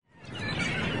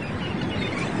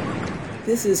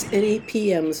This is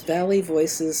NEPM's Valley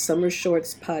Voices Summer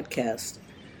Shorts podcast.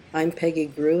 I'm Peggy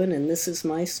Gruen, and this is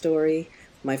my story,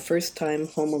 my first time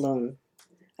home alone.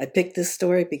 I picked this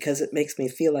story because it makes me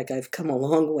feel like I've come a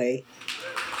long way.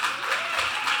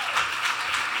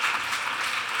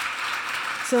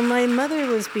 So my mother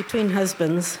was between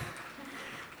husbands,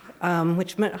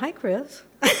 which meant, hi, Chris.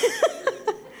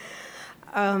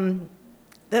 That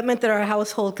meant that our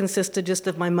household consisted just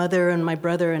of my mother and my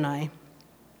brother and I.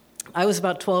 I was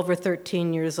about 12 or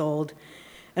 13 years old,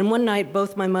 and one night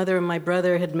both my mother and my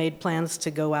brother had made plans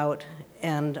to go out,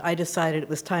 and I decided it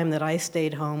was time that I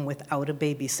stayed home without a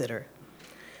babysitter.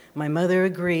 My mother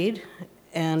agreed,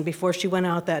 and before she went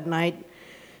out that night,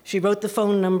 she wrote the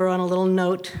phone number on a little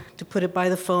note to put it by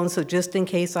the phone, so just in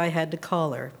case I had to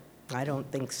call her. I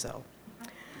don't think so.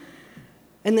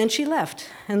 And then she left,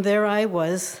 and there I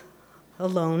was,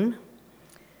 alone,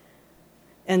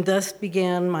 and thus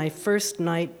began my first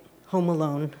night home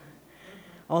alone,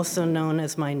 also known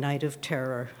as my night of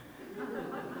terror.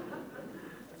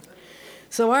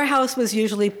 So our house was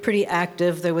usually pretty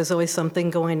active. There was always something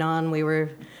going on. We were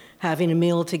having a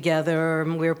meal together, or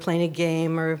we were playing a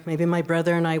game, or maybe my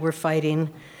brother and I were fighting.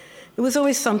 It was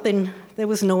always something. There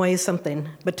was noise, something.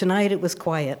 But tonight it was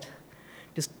quiet,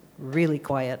 just really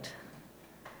quiet,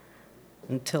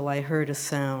 until I heard a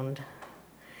sound.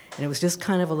 And it was just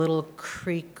kind of a little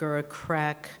creak or a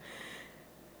crack,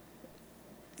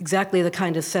 exactly the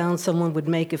kind of sound someone would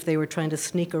make if they were trying to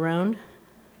sneak around.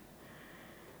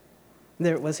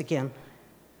 There it was again.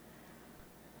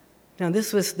 Now,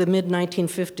 this was the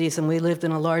mid-1950s, and we lived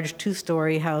in a large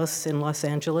two-story house in Los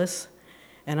Angeles,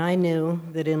 and I knew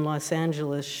that in Los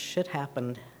Angeles, shit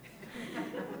happened.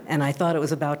 And I thought it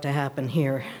was about to happen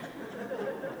here.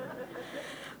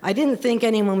 I didn't think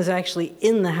anyone was actually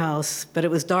in the house, but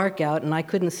it was dark out, and I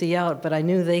couldn't see out, but I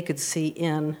knew they could see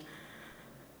in.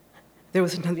 There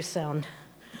was another sound.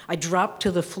 I dropped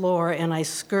to the floor, and I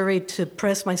scurried to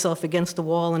press myself against the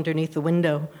wall underneath the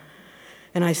window.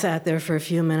 And I sat there for a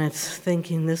few minutes,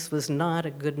 thinking this was not a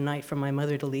good night for my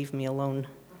mother to leave me alone.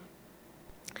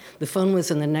 The phone was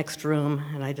in the next room,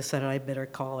 and I decided I'd better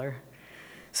call her.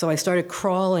 So I started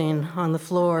crawling on the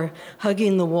floor,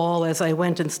 hugging the wall as I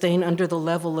went and staying under the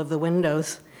level of the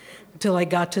windows until I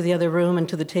got to the other room and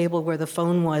to the table where the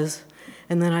phone was.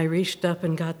 And then I reached up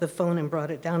and got the phone and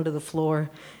brought it down to the floor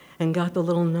and got the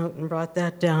little note and brought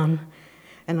that down.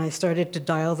 And I started to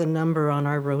dial the number on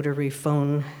our rotary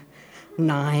phone,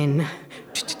 9,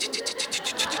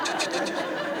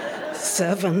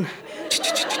 7.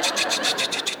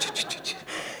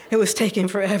 It was taking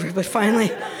forever, but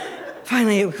finally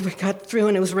we got through,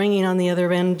 and it was ringing on the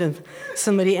other end, and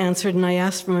somebody answered, and I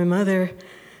asked for my mother,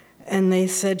 and they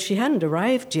said she hadn't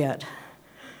arrived yet.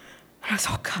 I was,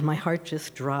 oh God, my heart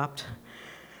just dropped.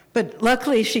 But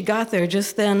luckily she got there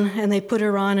just then, and they put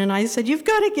her on, and I said, you've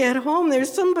got to get home.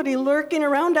 There's somebody lurking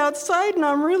around outside, and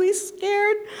I'm really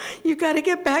scared. You've got to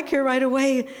get back here right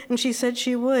away. And she said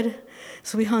she would.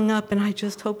 So we hung up, and I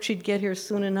just hoped she'd get here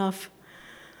soon enough.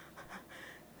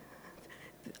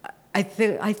 I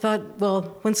thought,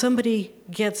 well, when somebody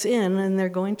gets in, and they're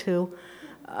going to,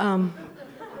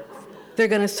 they're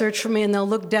going to search for me, and they'll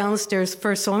look downstairs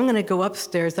first, so I'm going to go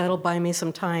upstairs. That'll buy me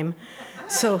some time.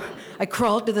 So I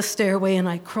crawled to the stairway, and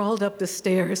I crawled up the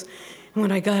stairs. And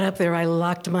when I got up there, I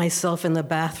locked myself in the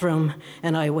bathroom,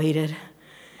 and I waited.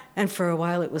 And for a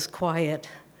while, it was quiet.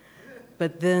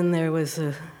 But then there was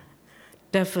a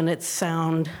definite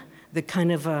sound, the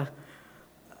kind of a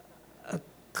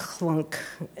clunk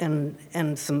and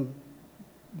some,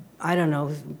 I don't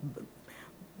know,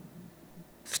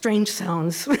 strange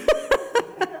sounds.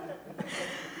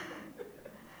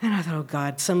 And I thought, oh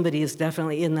God, somebody is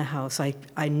definitely in the house.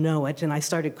 I know it. And I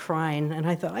started crying, and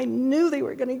I thought, I knew they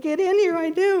were going to get in here. I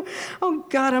knew. Oh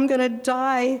God, I'm going to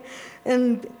die.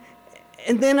 And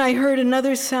then I heard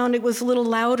another sound. It was a little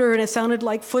louder, and it sounded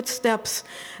like footsteps.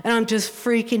 And I'm just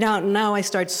freaking out. And now I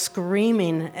start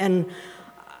screaming, and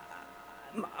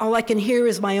all I can hear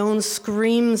is my own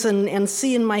screams and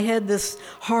see in my head this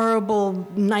horrible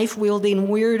knife-wielding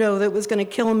weirdo that was going to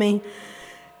kill me.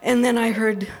 And then I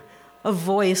heard a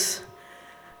voice,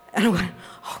 and I went,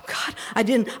 oh God,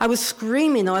 I was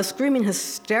screaming, though. I was screaming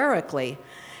hysterically,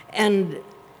 and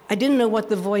I didn't know what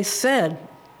the voice said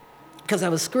because I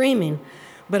was screaming,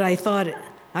 but I thought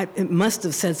it must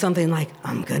have said something like,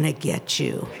 I'm gonna get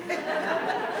you.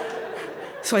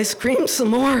 So I screamed some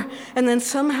more, and then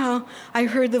somehow I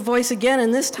heard the voice again,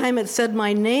 and this time it said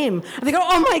my name. I think,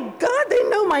 oh my God, they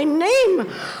know my name.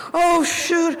 Oh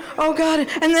shoot, oh God.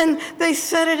 And then they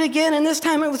said it again, and this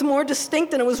time it was more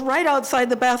distinct, and it was right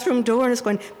outside the bathroom door, and it's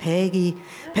going, Peggy,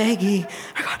 Peggy.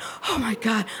 I go, Oh my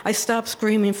God. I stopped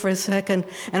screaming for a second,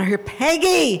 and I heard,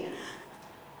 Peggy!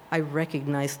 I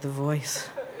recognized the voice.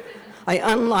 I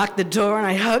unlocked the door and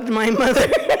I hugged my mother.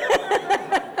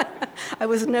 I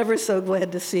was never so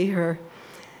glad to see her.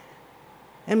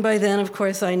 And by then, of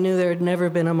course, I knew there had never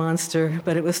been a monster,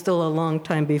 but it was still a long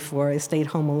time before I stayed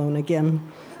home alone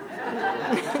again.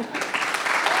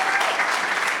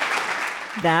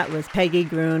 That was Peggy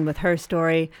Gruen with her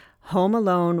story, Home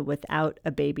Alone Without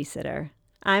a Babysitter.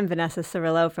 I'm Vanessa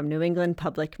Cirillo from New England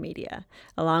Public Media.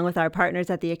 Along with our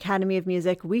partners at the Academy of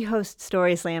Music, we host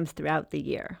Story Slams throughout the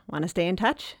year. Want to stay in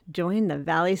touch? Join the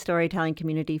Valley Storytelling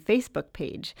Community Facebook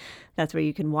page. That's where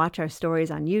you can watch our stories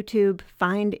on YouTube,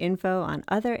 find info on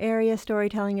other area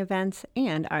storytelling events,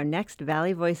 and our next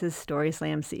Valley Voices Story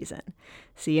Slam season.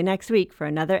 See you next week for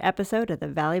another episode of the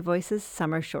Valley Voices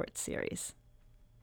Summer Shorts series.